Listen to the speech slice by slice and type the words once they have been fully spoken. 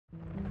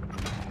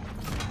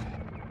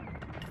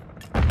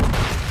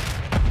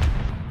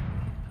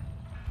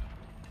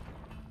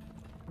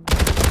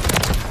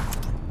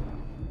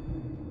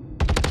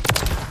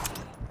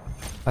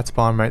That's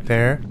bomb right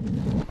there.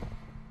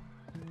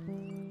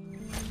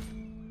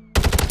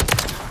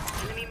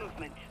 Enemy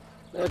movement.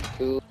 That's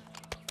cool.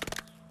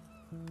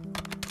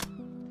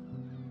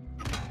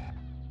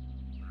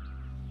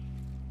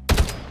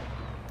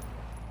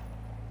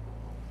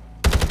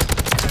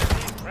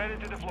 Ready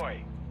to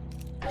deploy.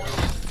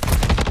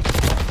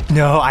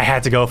 No, I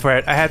had to go for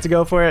it. I had to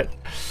go for it.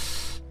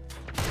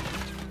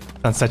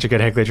 That's such a good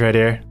hit glitch right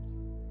here.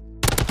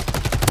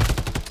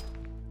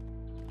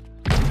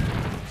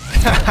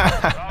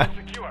 All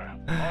secure.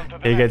 On to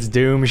the He next. gets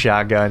Doom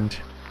shotgunned.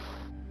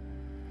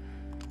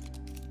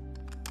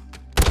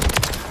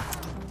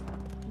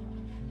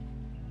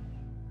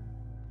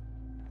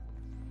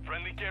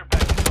 Friendly care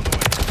package on the way.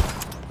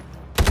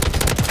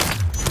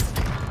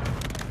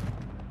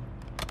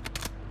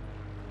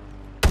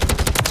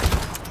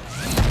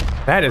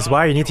 That is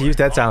why you need to use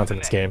dead silence in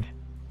this game.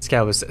 This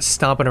guy was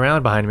stomping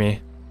around behind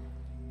me.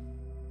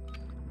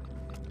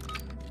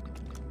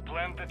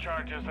 Plant the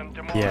charges and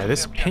demolish Yeah,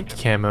 this the pink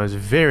objective. camo is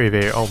very,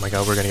 very... Oh my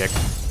god, we're gonna get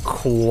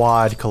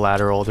quad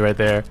collateraled right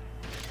there.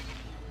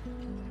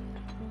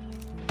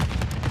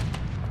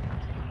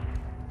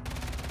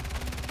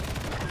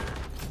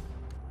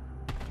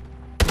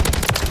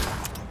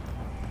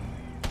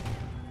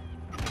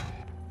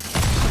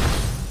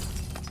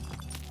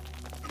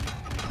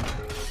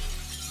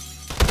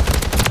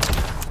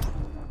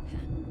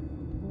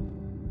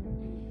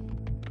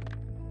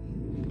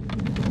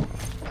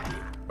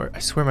 I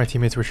swear my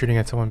teammates were shooting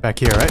at someone back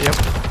here, right? Yep.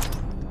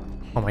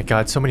 Oh my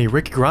god, so many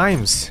Rick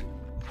Grimes.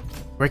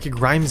 Rick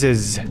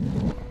Grimeses. Did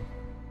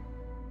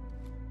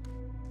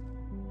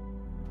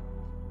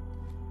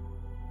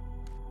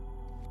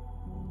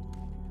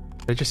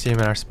I just see him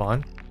in our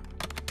spawn?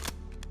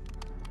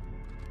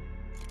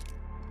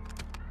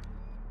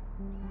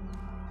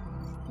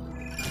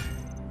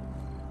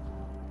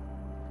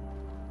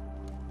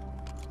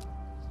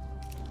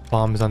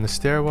 Bombs on the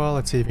stairwell.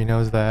 Let's see if he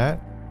knows that.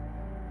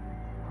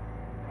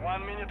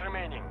 1 minute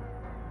remaining.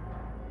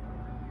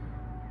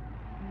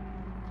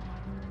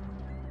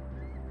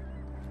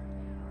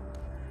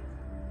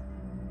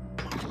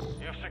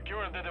 You've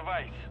secured the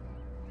device.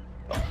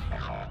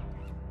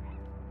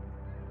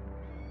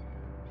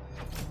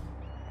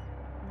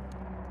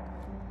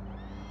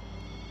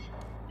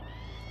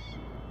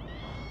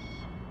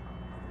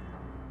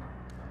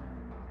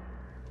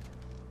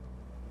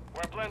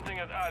 We're planting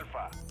at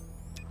Alpha.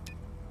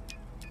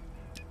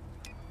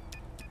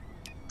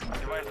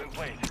 Device in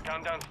place.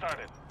 Countdown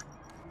started.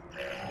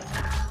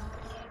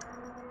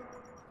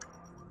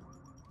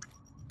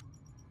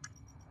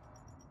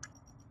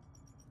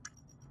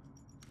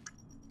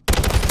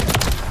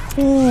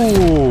 Ooh!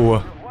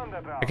 You've won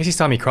that round. I guess he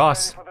saw me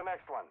cross. For the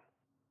next one.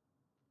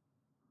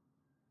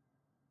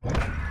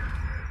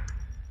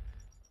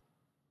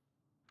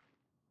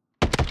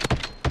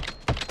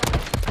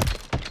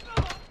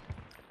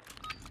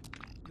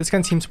 This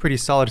gun seems pretty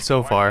solid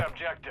so far.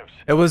 Objectives.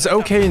 It was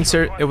okay in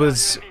it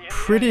was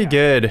pretty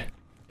good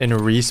in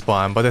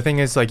respawn, but the thing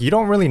is, like, you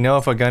don't really know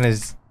if a gun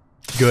is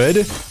good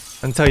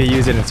until you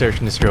use it in search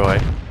and destroy.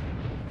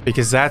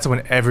 Because that's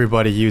when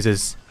everybody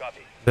uses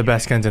the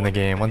best guns in the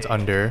game, once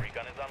under.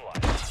 Gun is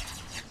unlocked.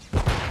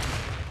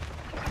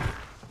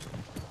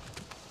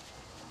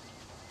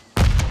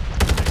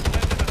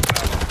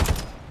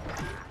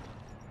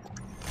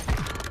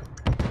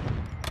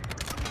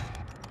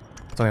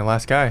 It's only the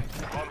last guy.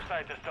 Bomb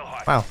site is still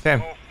hot. Wow, damn.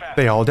 Move fast.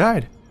 They all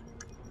died.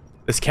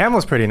 This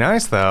camo's pretty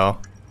nice, though.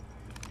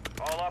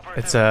 All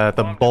operatives, It's the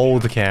bomb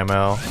bold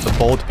camo. The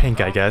bold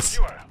pink, I guess.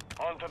 secure.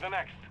 On to the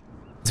next.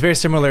 It's very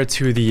similar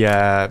to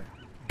the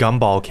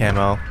gumball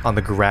camo on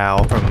the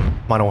Growl from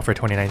Modern Warfare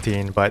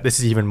 2019, but this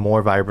is even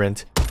more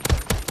vibrant.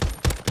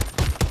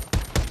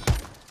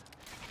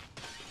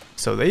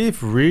 So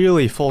they've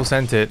really full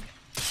sent it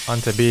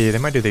onto B. They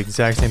might do the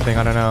exact same thing,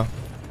 I don't know.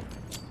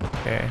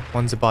 Okay,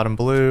 one's the bottom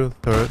blue.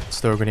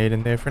 Let's throw a grenade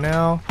in there for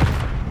now.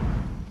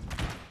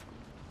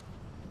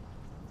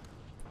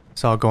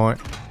 It's all going.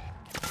 Missile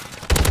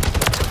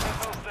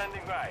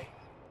standing by.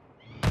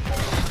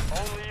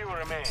 Only you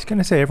remain. Just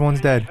gonna say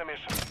everyone's dead. Finish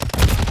the mission.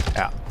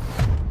 Yeah.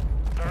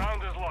 The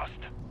round is lost.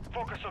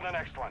 Focus on the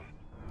next one.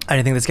 I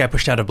didn't think this guy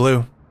pushed out of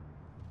blue.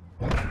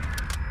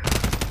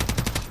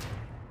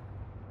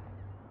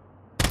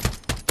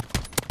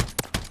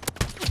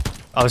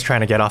 I was trying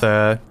to get off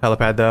the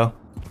helipad though.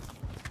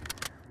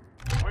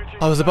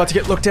 I was about to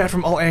get looked at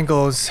from all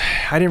angles.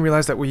 I didn't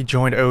realize that we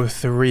joined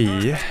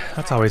 03.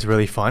 That's always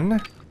really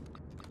fun.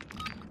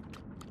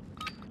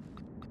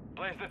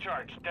 Place the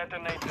charge.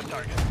 Detonate the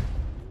target.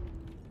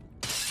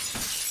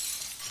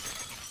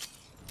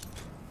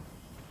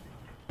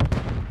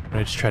 I'm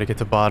gonna just try to get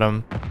to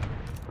bottom.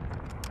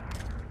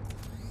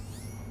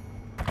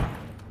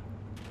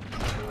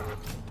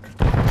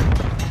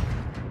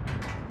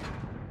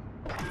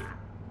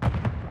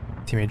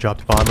 Teammate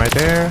dropped a bomb right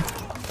there.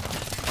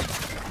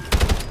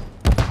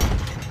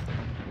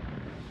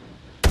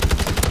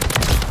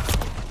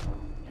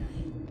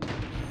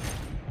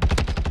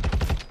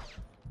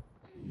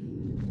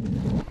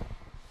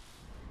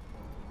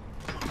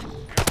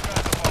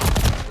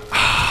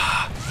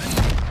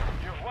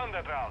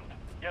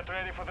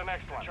 ready for the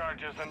next one.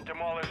 Charges and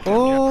demolish.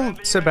 We'll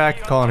sit back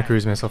and call in a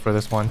cruise missile for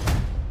this one.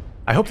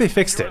 I hope they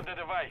fixed it. The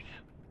device.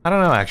 I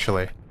don't know,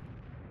 actually.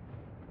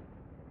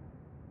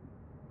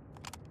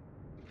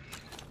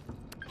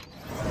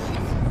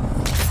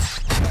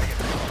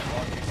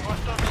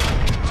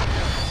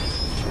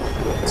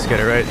 Let's get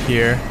it right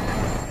here.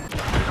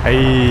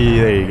 Hey,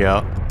 there you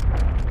go.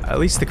 At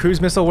least the cruise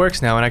missile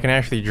works now and I can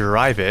actually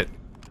drive it.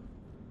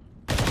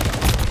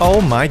 Oh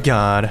my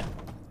god.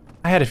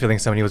 I had a feeling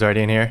somebody was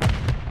already in here.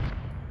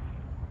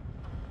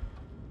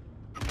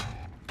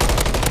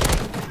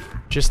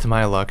 Just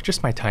my luck,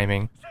 just my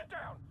timing.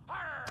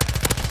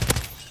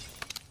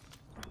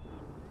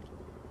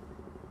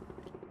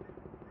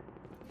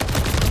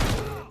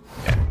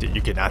 Yeah, dude,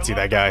 you could not see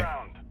that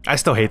guy. I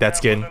still hate that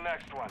skin.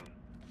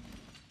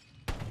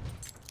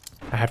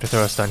 I have to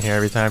throw a stun here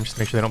every time just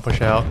to make sure they don't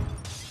push out.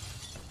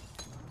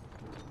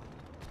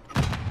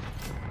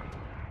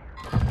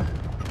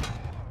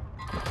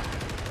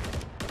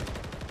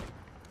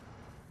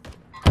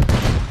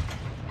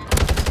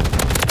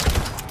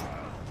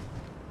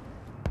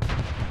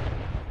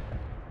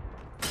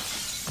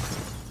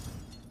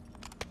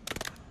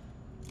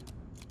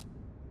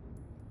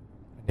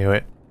 Knew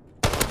it.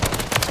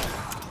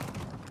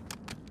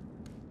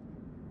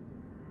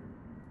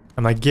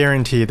 I'm like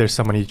guaranteed there's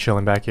somebody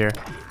chilling back here.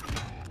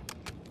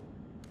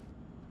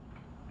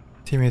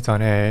 Teammates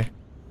on A.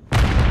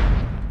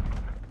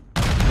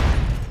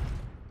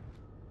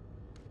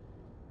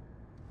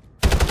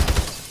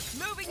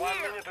 Moving 1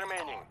 here. minute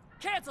remaining.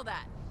 Cancel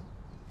that.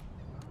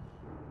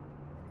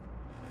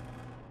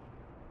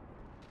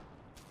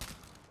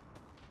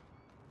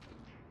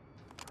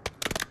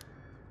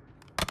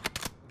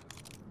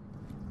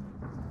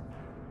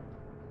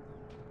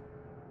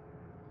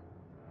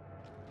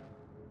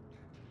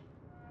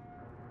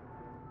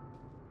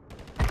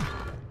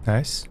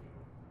 Nice.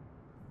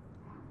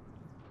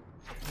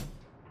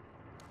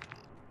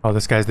 Oh,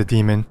 this guy's the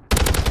demon.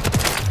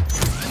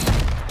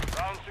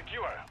 Round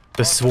secure.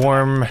 The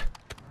swarm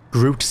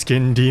Groot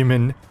skin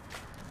demon.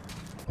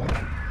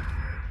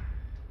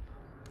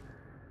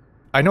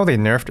 I know they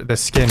nerfed the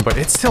skin, but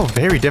it's still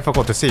very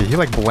difficult to see. He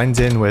like blends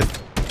in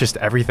with just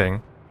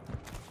everything.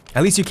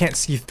 At least you can't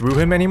see through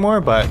him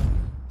anymore, but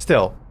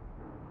still.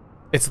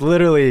 It's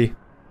literally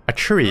a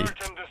tree.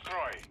 Search and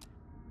destroy.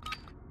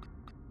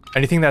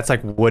 Anything that's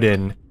like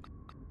wooden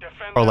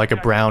Defend or like a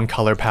objective. brown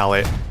color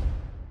palette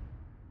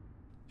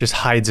just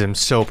hides him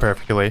so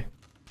perfectly.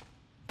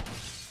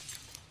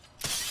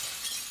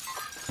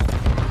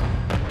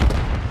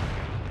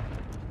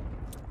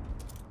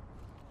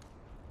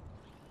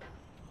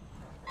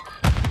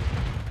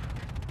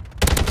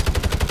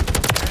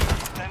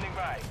 Standing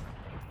by.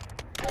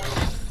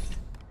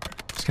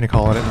 Just gonna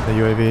call on it in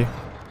the UAV.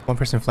 One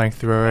person flanked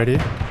through already.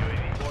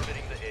 UAV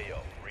orbiting the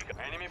AO.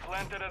 Enemy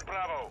planted at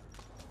Bravo.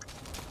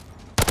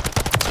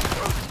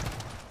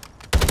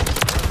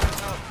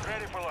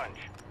 Ready for lunch.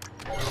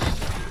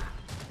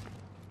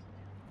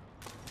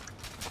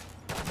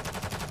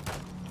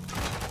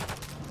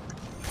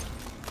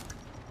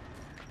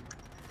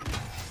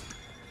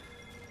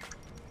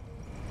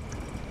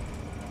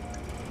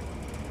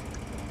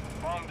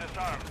 Bomb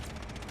disarmed.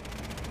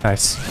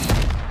 Nice.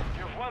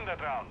 You've won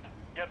that round.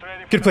 Get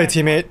ready for Good the play, next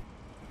teammate.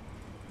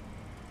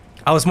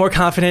 I was more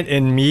confident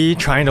in me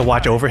trying to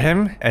watch over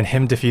him and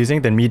him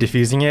defusing than me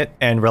defusing it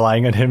and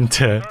relying on him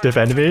to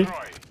defend me.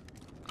 Destroy.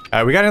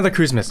 Alright, we got another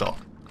cruise missile.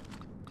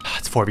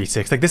 It's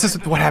 4v6. Like, this is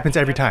what happens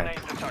every time.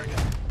 Detonate the target.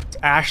 It's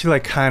actually,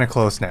 like, kind of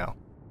close now.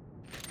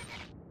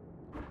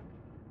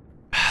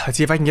 Let's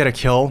see if I can get a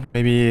kill.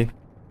 Maybe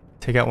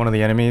take out one of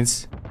the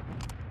enemies.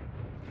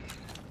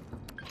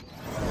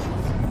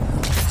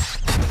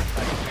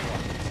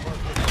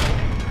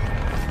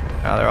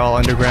 Ah, they're all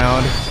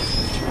underground.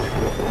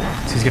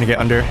 So he's gonna get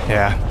under.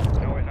 Yeah.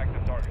 No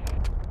effective target.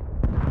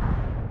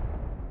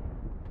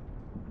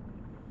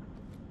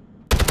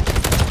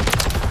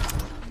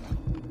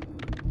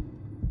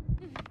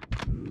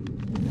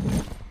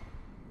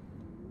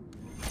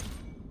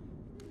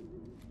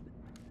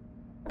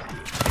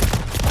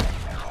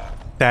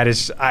 That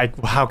is,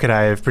 how could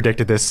I have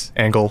predicted this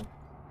angle?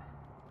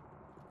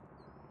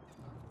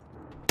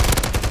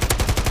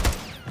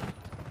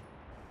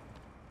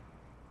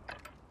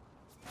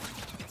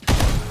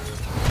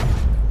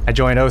 I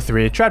joined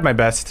 03, tried my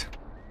best.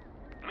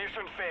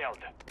 Mission failed.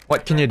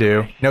 What can you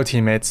do? No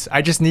teammates.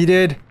 I just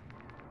needed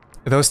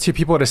those two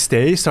people to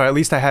stay, so at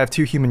least I have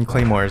 2 human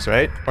claymores,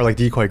 right? Or like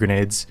decoy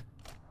grenades.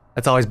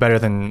 That's always better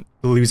than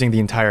losing the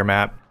entire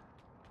map.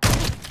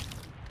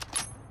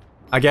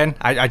 Again,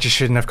 I just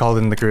shouldn't have called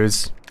in the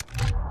cruise.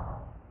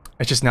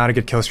 It's just not a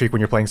good kill streak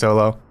when you're playing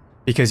solo,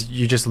 because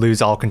you just lose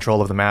all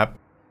control of the map.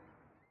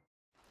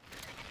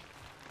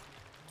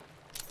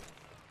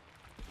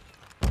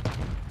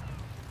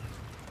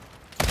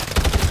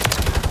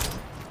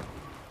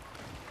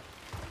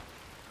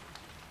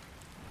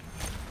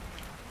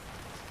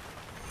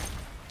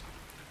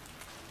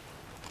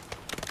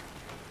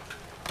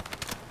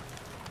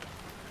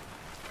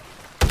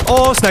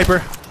 Oh,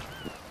 sniper!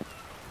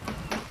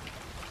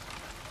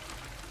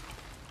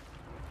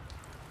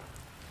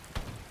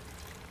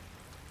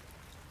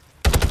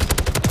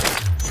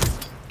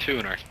 two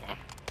in our spawn.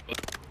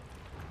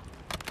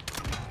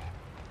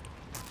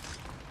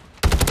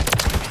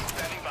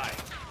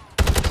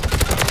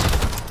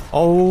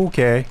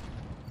 Okay.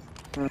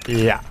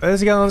 Yeah,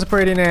 this gun's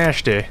pretty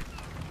nasty.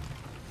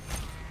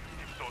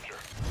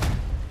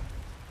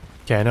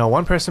 Okay, no,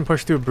 one person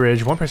pushed through a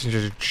bridge, one person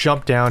just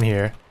jumped down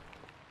here.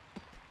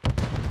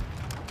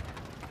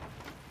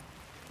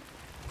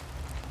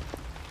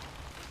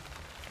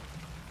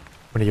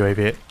 I'm gonna UAV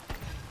it.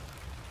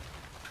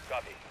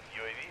 Copy.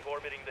 UAV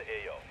orbiting the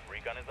AO.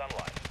 Recon is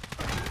online.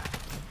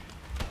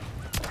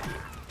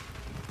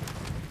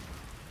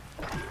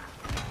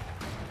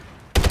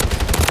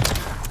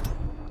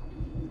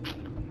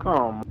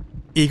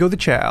 Eagle the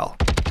Chow.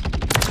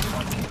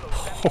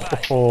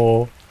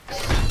 Oh.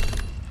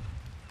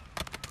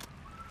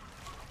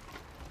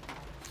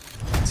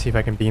 Let's see if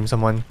I can beam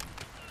someone.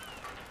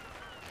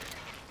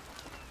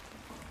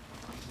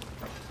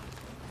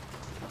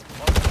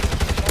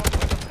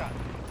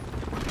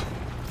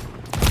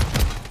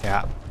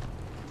 Yeah.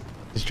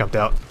 He's jumped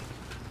out.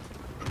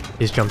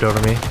 He's jumped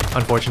over me.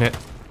 Unfortunate.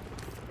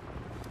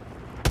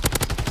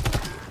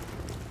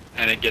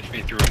 And it gets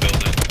me through a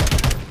building.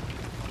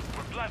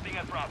 We're blasting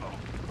at Bravo.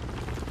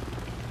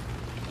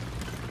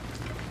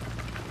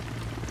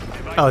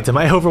 Oh, did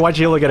my Overwatch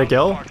helo get a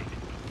kill?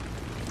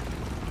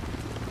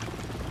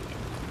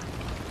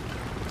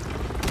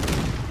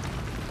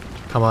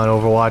 Come on,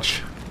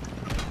 Overwatch.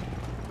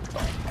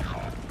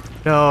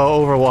 No,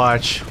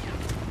 Overwatch.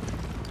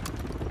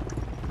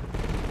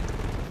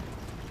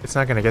 It's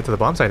not gonna get to the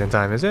bomb site in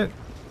time, is it?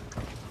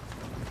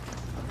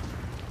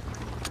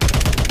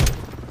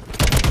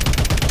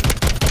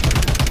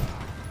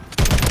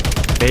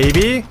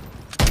 Maybe?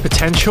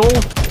 Potential?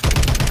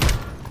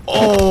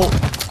 Oh!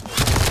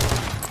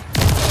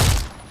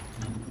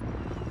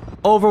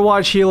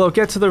 Overwatch helo,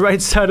 get to the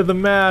right side of the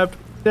map.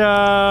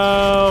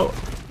 No!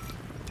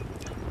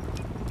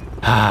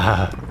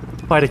 Ah,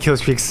 why do kill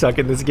streaks suck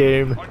in this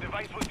game?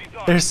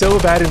 They're so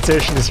bad in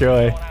Search and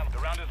Destroy.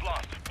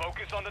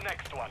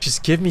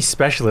 Just give me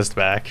Specialist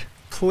back,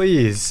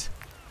 please.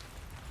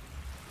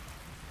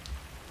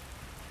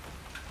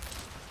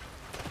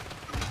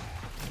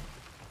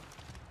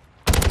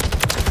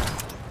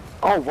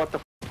 Oh, what the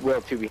f? Will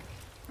 2B.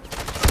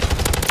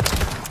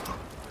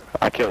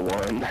 I killed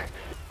one.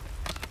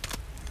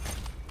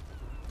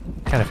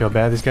 Kinda feel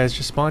bad these guys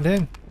just spawned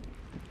in.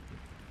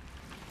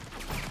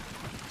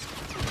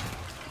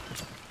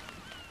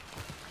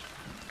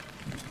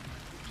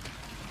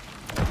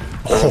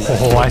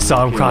 Oh, I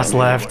saw him cross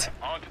left.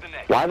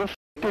 Why the f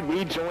did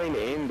we join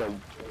in the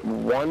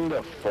 1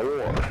 to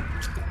 4?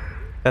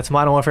 That's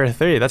Modern Warfare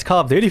 3. That's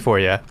Call of Duty for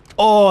you.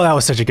 Oh, that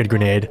was such a good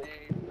grenade.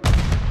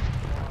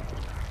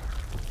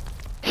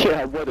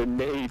 Yeah, what a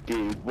nade,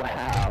 dude.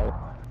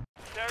 Wow.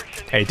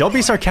 Hey, don't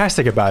be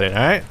sarcastic about it,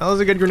 alright? That was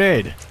a good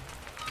grenade.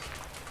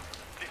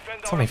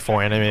 It's only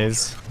 4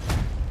 enemies.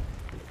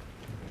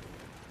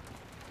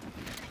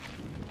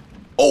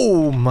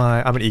 Oh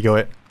my, I'm gonna ego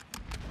it.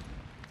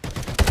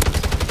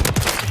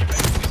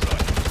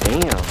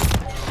 Damn.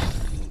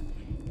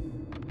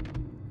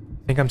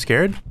 Think I'm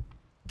scared?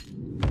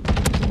 You've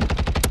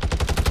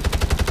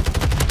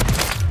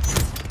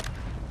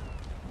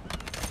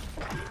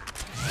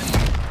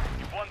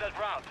won that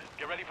round.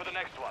 Get ready for the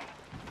next one.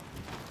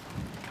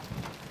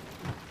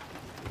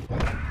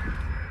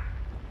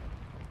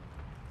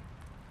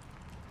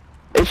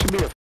 It should be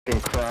a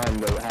f***ing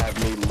crime to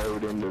have me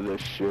load into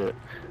this shit.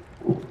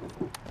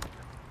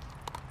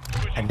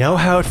 I know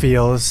how it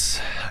feels.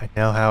 I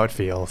know how it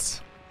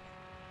feels.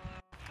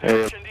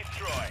 Search and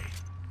destroy.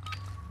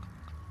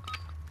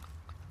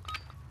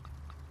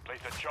 Place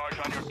a charge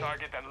on your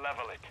target and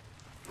level it.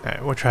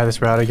 Alright, we'll try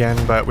this route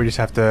again, but we just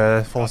have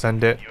to full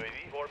send it.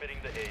 UAV orbiting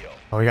the AO.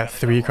 Oh, we got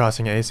 3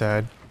 crossing A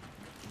side.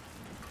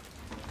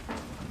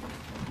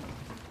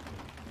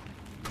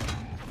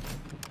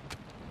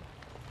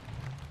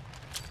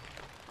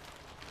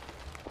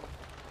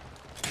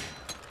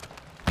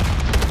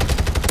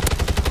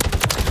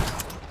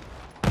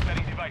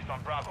 Setting device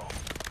on Bravo.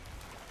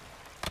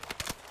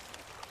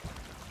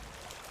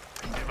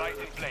 Device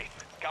in place.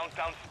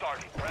 Countdown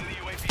starting. Friendly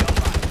UAV online.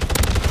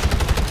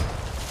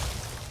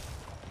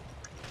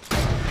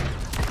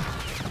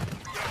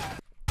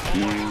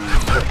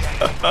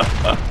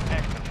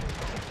 Excellent.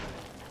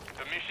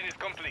 The mission is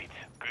complete.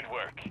 Good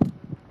work.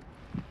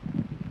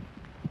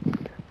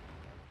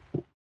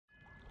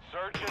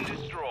 Search and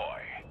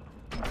destroy.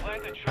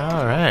 Plant a charge on the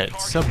Alright,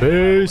 target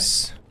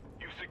sub-base.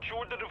 You've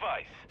secured the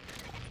device.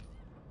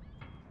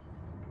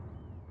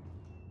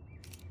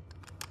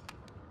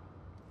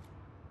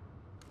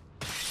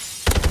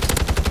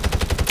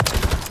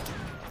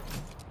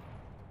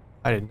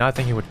 I did not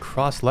think he would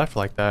cross left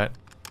like that.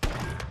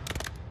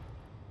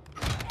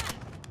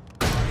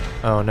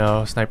 Oh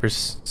no,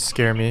 snipers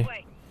scare me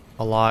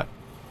a lot.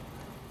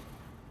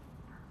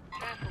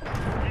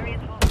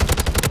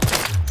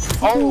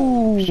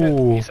 Oh shit,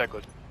 Ooh. he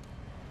cycled.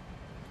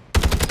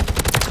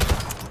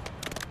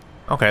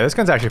 Okay, this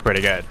gun's actually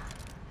pretty good.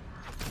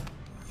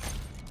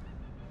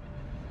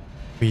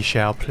 We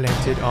shall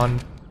plant it on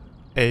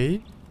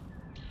A?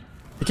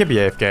 He can't be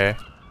AFK.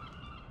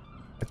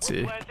 Let's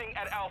see. Planting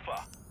at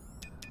Alpha.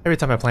 Every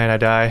time I plant, I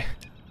die.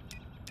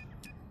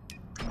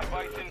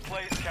 Device in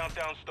place,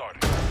 countdown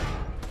started.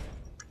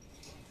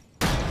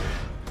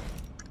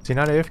 Is he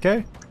not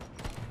AFK?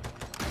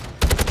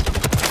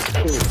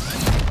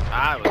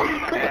 I was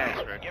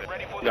fast, Rick. Get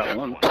ready for the Got next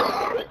one.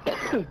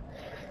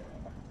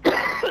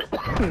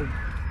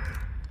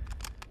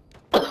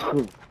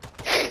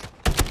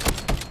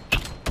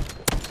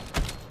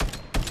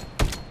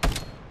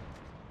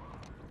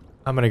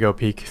 I'm gonna go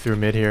peek through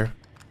mid here.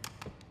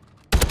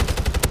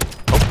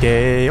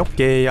 Okay,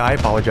 okay, I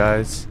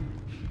apologize.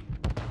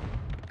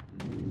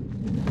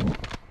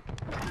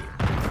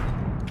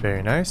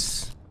 Very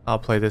nice. I'll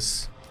play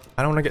this.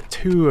 I don't want to get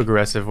too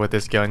aggressive with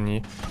this gun.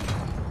 Wait,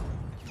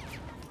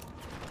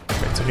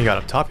 somebody got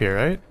up top here,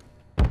 right?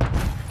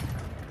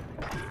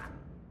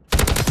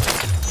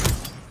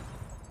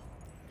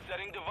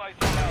 setting device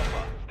on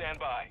Alpha. Stand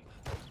by.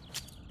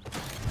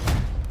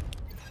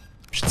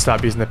 Should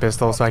stop using the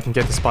pistol so I can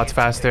get the spots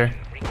faster.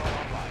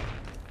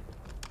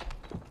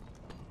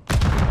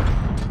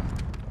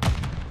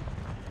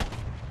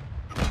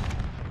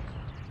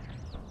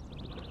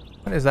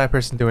 What is that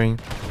person doing?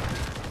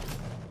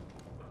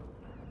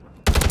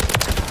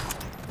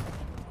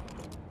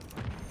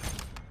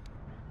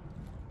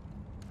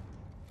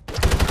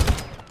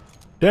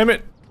 Damn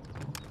it!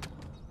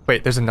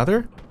 Wait, there's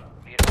another?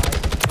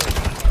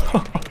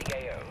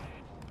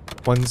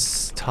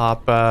 One's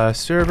top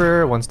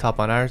server, one's top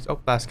on ours. Oh,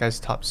 last guy's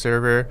top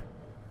server.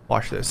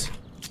 Watch this.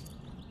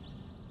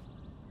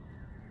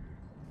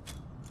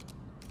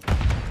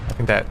 I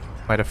think that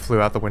might have flew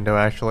out the window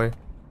actually.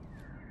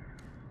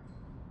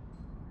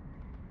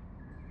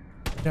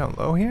 Down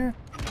low here?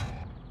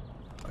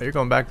 Oh, you're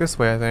going back this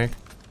way, I think.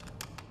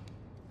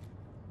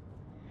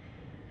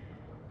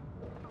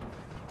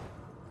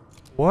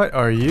 What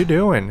are you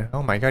doing?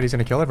 Oh my god, he's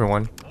gonna kill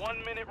everyone.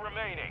 1 minute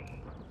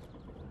remaining.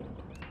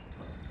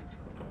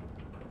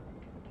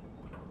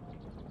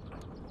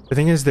 The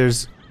thing is,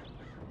 there's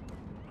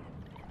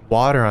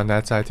water on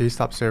that side. He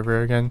stopped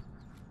server again.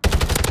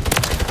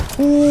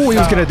 Ooh, he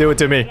was gonna do it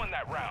to me. Won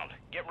that round.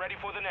 Get ready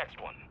for the next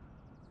one.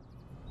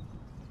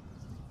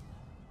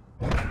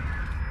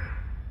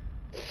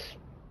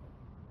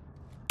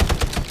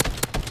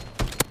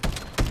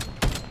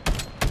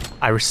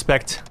 I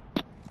respect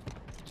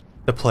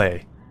the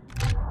play.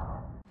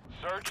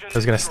 Search and He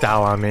was gonna destroy.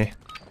 style on me.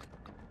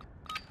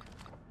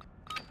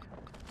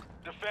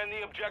 Defend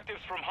the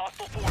objectives from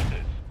hostile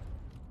forces.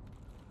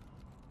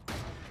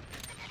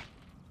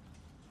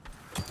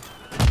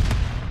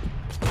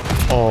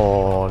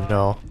 Oh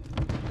no.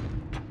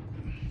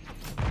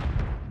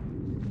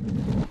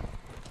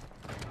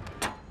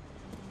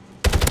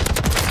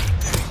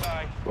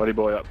 Bye. Buddy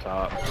boy up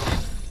top.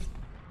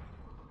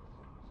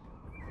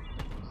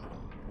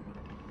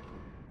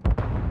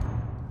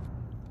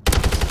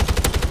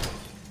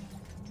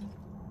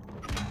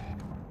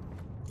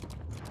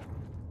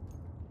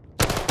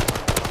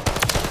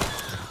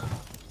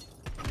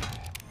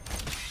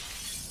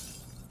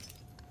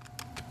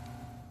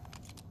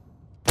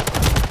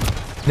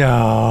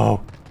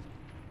 No.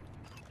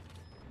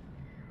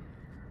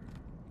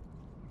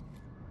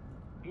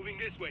 Moving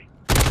this way.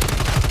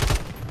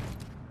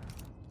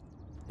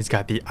 He's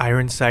got the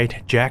iron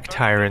sight Jack 30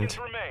 Tyrant.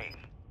 seconds remain.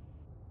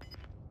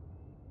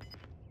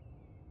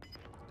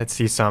 Let's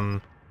see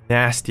some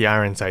nasty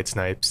iron sight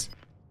snipes.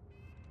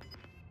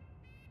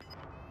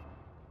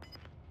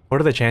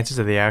 What are the chances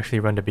that they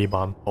actually run to B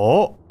bomb?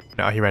 Oh,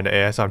 no, he ran to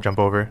A. I saw him jump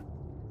over.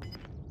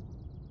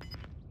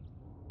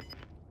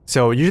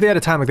 So usually at a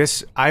time like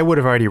this, I would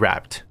have already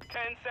wrapped.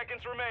 10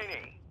 seconds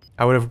remaining.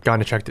 I would have gone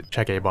to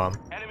check A bomb.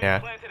 Enemy Yeah.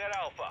 planted at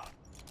Alpha.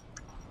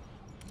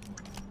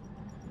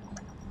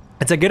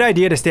 It's a good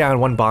idea to stay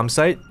on one bomb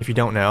site if you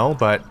don't know,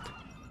 but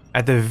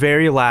at the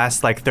very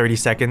last like 30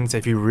 seconds,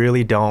 if you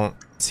really don't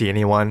see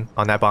anyone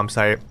on that bomb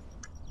site,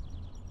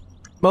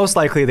 most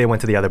likely they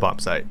went to the other bomb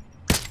site.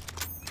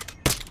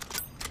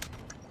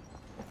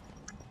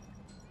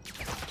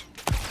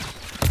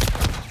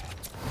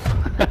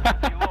 You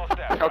lost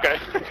that. Okay.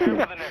 Prepare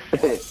for the next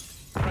one.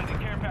 Friendly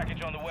care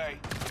package on the way.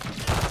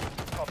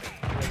 Copy.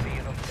 UAV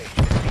is on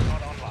station.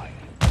 Not online.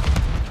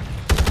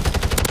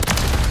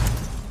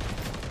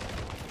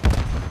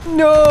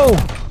 No!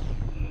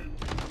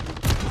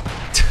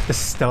 The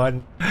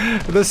stun.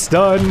 The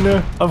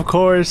stun, of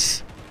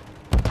course.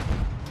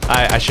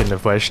 I shouldn't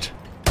have pushed.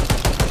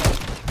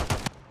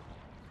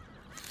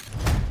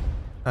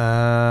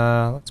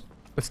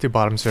 Let's do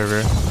bottom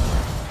server.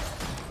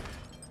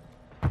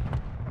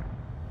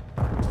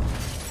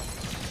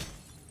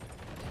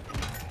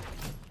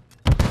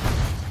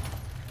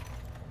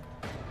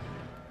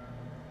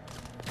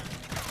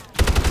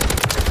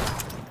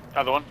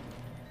 Other one.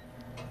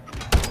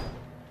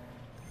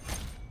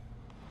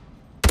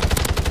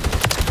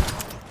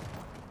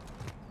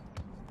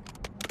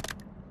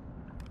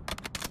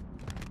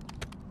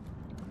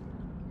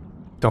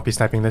 Don't be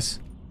sniping this.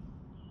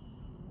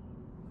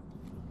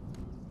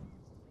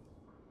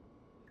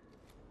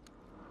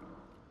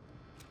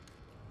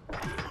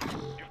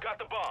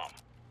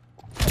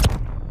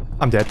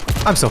 I'm dead.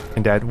 I'm so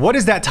fucking dead. What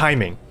is that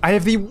timing? I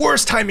have the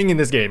worst timing in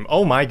this game.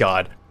 Oh my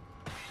god.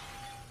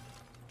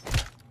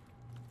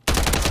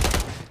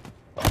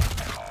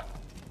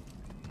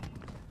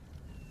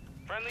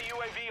 Friendly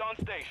UAV on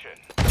station.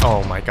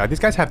 Oh my god. These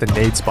guys have the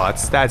nade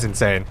spots. That's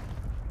insane.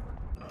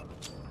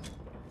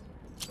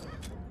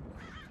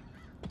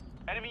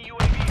 Enemy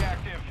UAV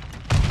active.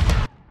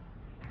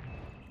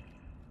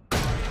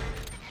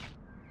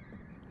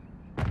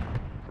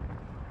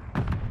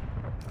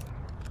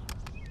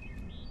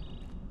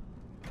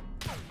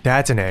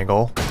 That's an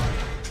angle.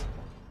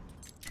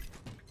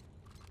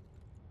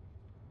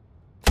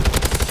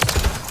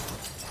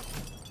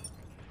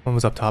 One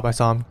was up top. I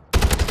saw him.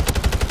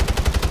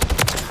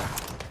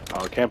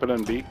 Camping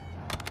in B.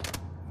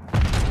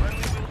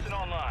 Friendly Wilson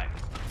online.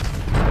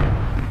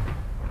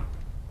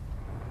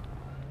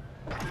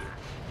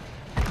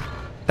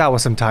 That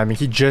was some timing.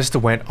 He just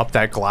went up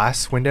that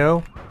glass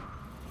window.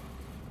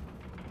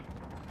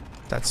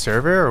 That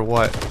server or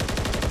what?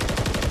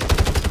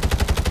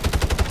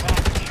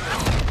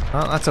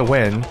 Well, that's a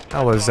win.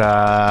 That was,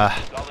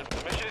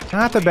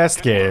 not the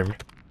best game.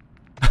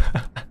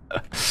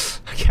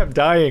 I kept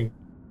dying.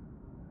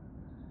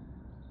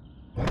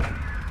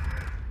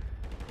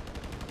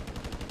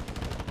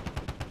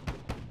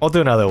 I'll do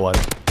another one.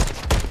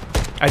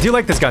 I do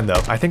like this gun,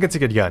 though. I think it's a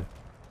good gun.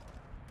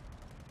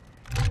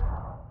 Troy.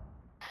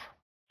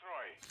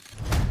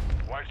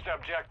 Watch the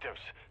objectives.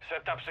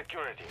 Set up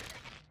security.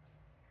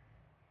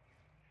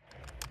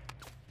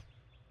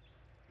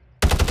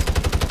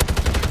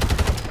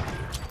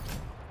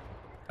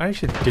 I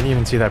actually didn't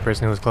even see that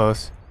person who was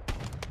close.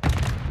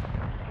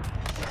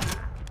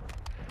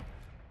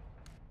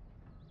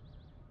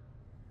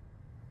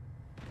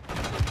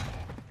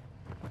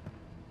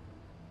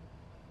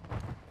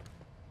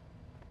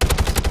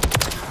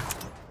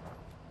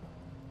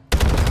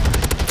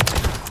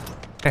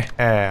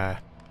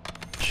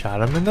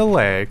 Shot him in the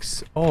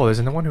legs. Oh, there's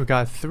another one who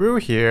got through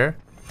here.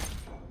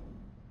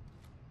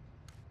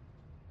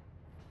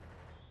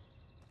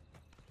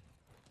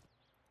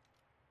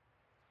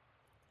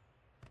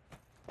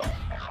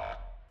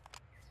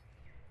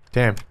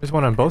 Damn, there's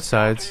one on both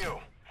sides. Finish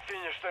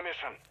the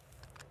mission.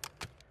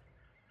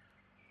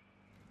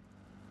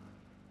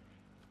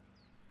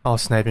 All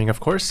sniping, of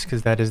course,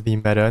 because that is the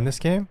meta in this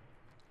game.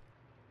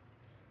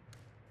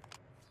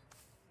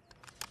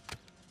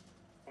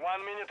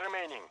 1 minute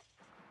remaining.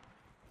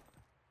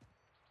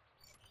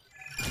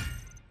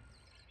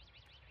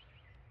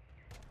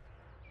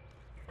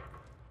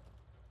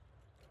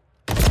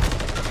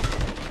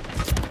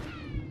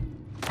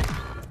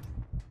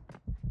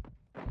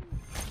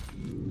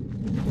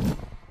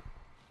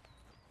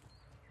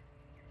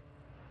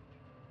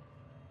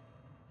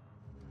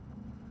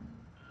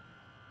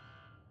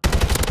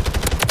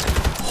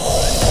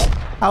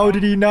 How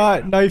did he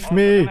not knife On to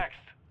the me? next.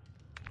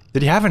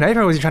 Did he have a knife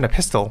or was he trying to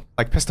pistol?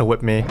 Like pistol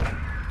whip me?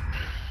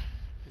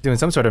 He's doing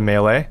some sort of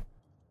melee.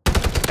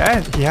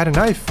 And he had a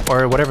knife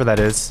or whatever that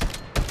is.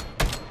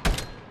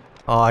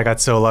 Oh, I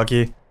got so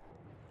lucky.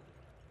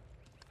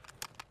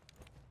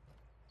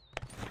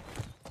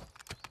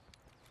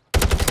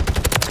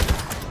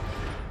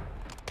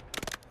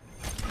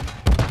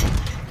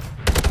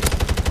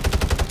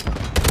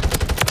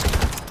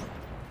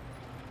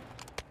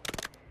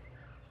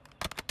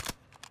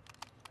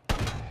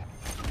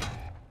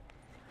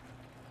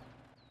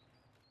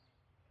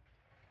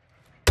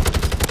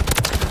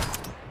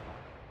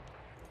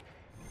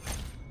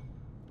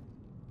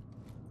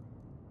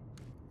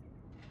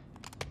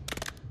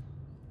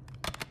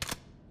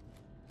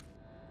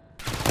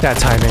 That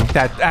timing.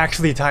 That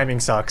actually timing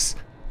sucks.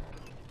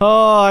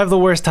 Oh, I have the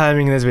worst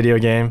timing in this video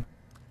game.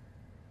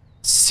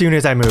 Soon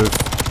as I move.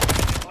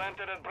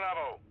 Planted at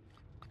Bravo.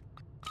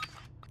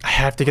 I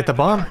have to get the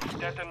bomb.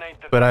 Detonate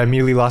the But I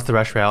immediately lost the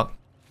rush route.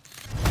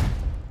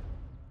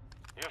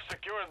 You've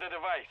secured the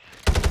device.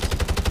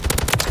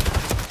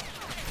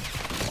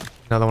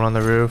 Another one on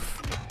the roof.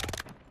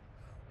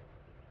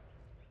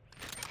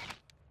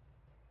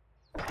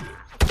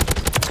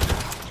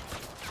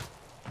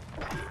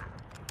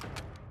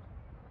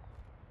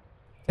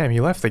 Damn, he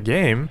left the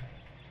game.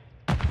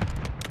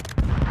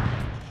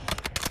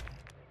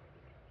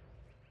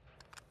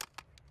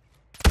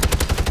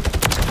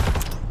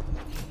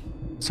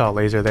 Saw a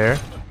laser there.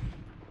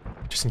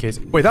 Just in case.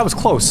 Wait, that was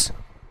close.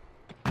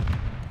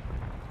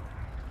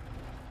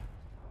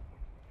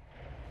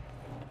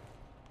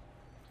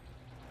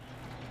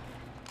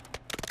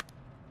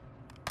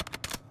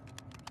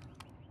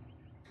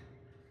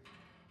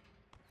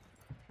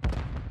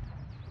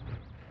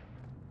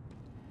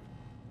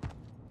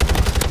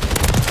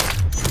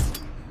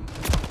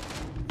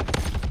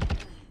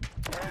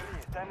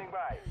 Standing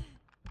by.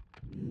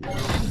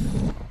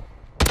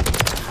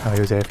 Oh, he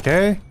was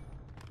AFK.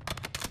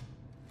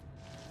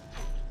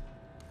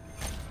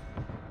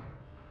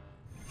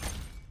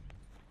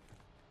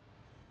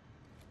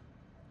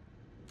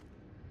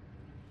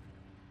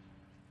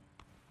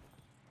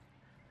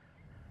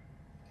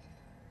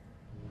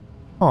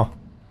 Oh.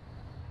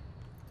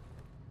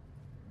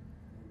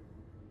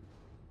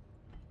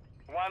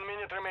 1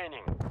 minute remaining.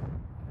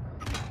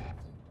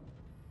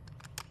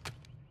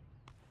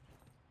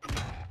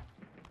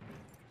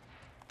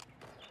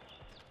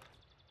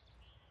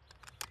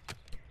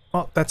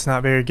 Well, that's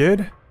not very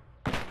good.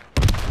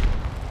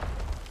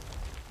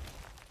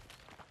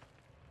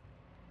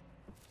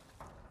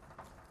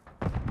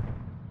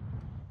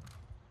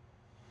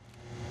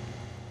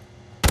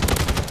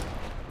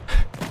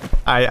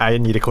 I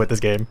need to quit this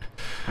game.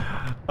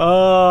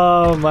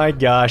 Oh my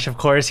gosh, of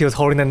course he was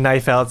holding the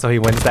knife out so he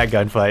wins that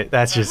gunfight.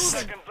 That's just...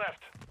 Seconds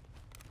left.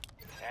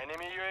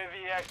 Enemy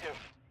UAV active.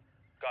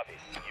 Copy.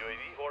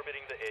 UAV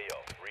orbiting the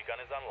AO. Recon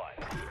is online.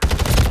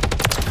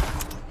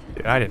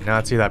 Dude, I did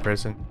not see that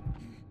person.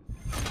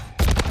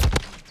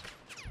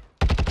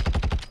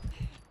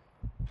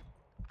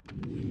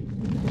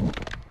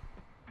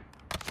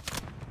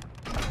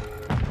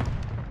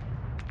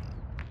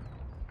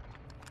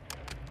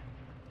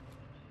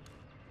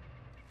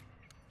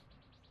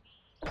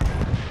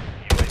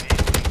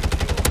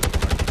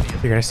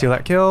 You're gonna steal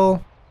that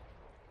kill.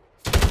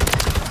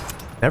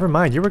 Never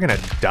mind, you were gonna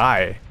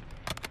die.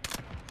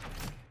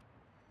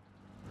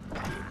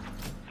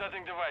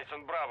 Setting device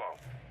on Bravo.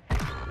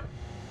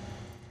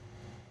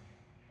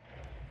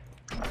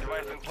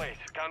 Device in place.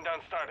 Countdown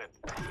started.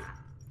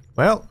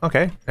 Well,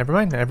 okay, never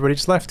mind. Everybody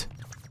just left.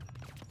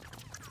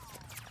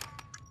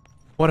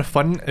 What a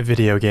fun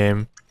video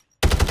game.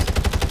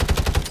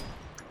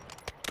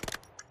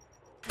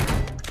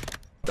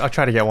 I'll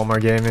try to get one more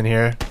game in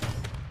here.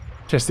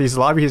 Just these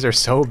lobbies are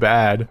so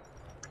bad.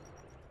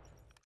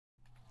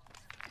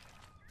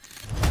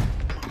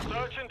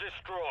 Search and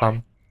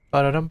destroy.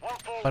 Ba-da-dum,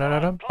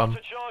 ba-da-da-dum, Plant bum, a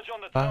charge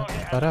on the ba, target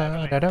and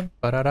ba-da-da-dum,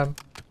 ba-da-dum,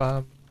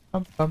 bum,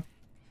 bum, bum,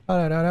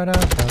 ba-da-da-da-da,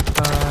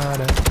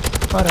 ba-da,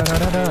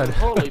 ba-da-da-da-da.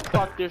 Holy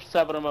fuck, there's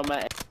 7 of them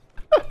at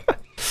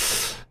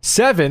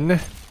 7?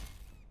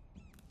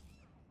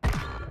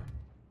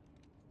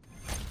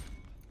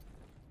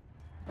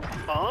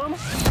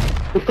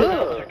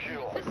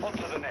 secure. On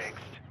to the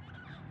next.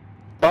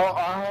 Oh,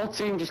 our whole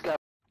team just got...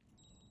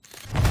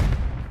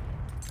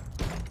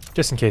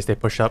 Just in case they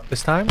push up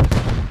this time.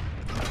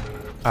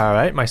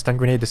 Alright, my stun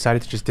grenade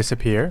decided to just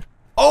disappear.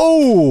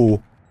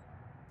 Oh!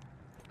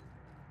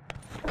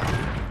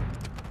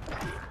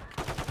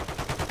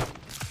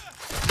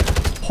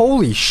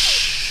 Holy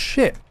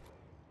shit!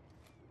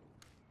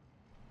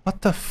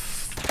 What the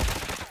f...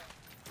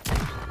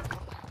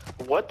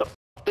 What the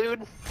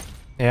dude?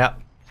 Yeah.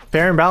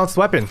 Fair and balanced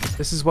weapon.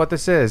 This is what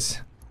this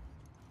is.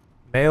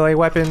 Melee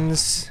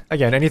weapons.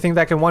 Again, anything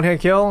that can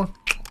one-hit kill.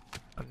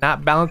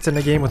 Not balanced in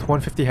the game with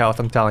 150 health,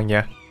 I'm telling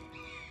you.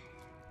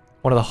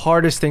 One of the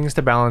hardest things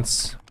to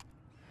balance.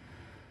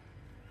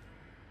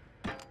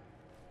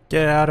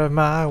 Get out of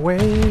my way.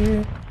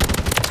 UAV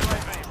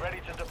ready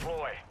to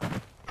deploy.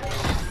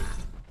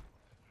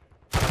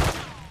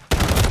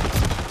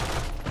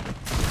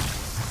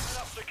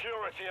 Enough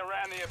security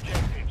around the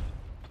objectives.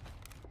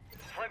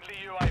 Friendly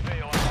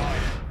UAV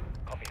online.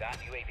 Copy that.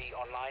 UAV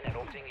online and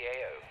orbiting the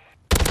AO.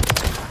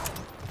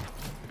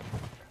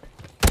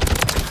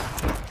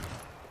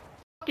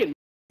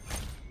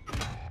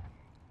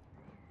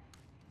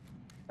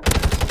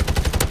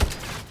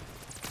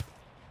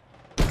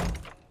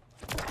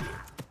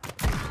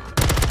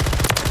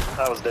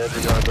 I was dead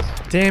regardless.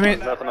 Damn it.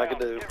 Nothing I could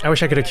do. I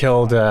wish I could have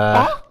killed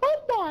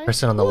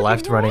person on the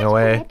left running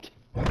away.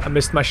 I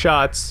missed my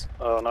shots.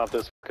 Oh, not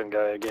this fucking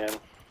guy again.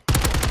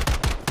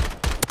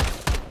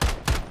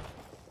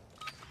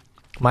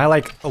 My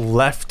like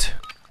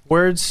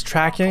leftwards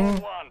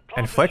tracking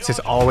and flicks is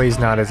always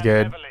not as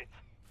good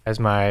as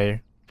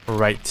my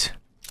right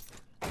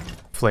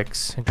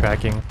flicks and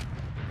tracking.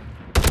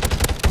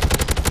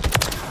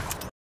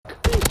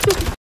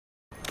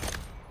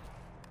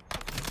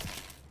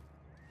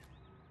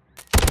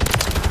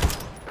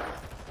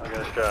 I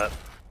got a shot.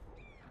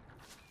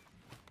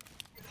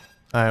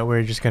 Alright,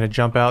 we're just gonna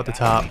jump out the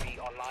top. UAV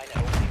online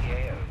and orbiting the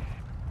AO.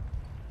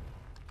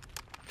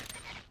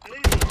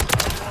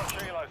 Launch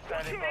helo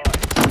standing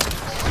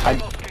by.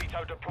 Mosquito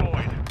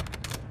deployed.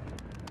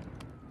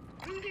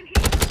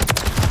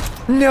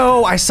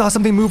 No, I saw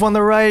something move on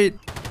the right.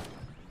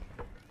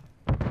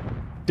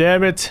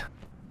 Damn it.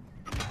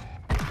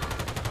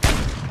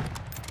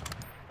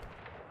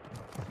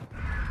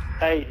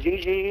 Hey,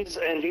 GG's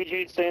and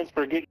GG stands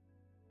for good.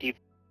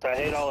 I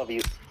hate all of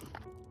you.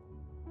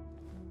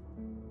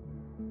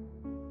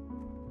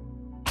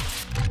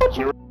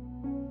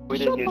 We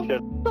didn't get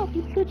shit.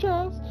 You bitch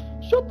ass.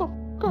 Shut the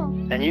fuck up.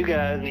 And you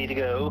guys need to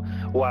go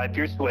wipe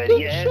your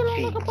sweaty ass Shut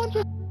cheeks.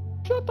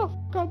 the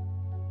fuck up.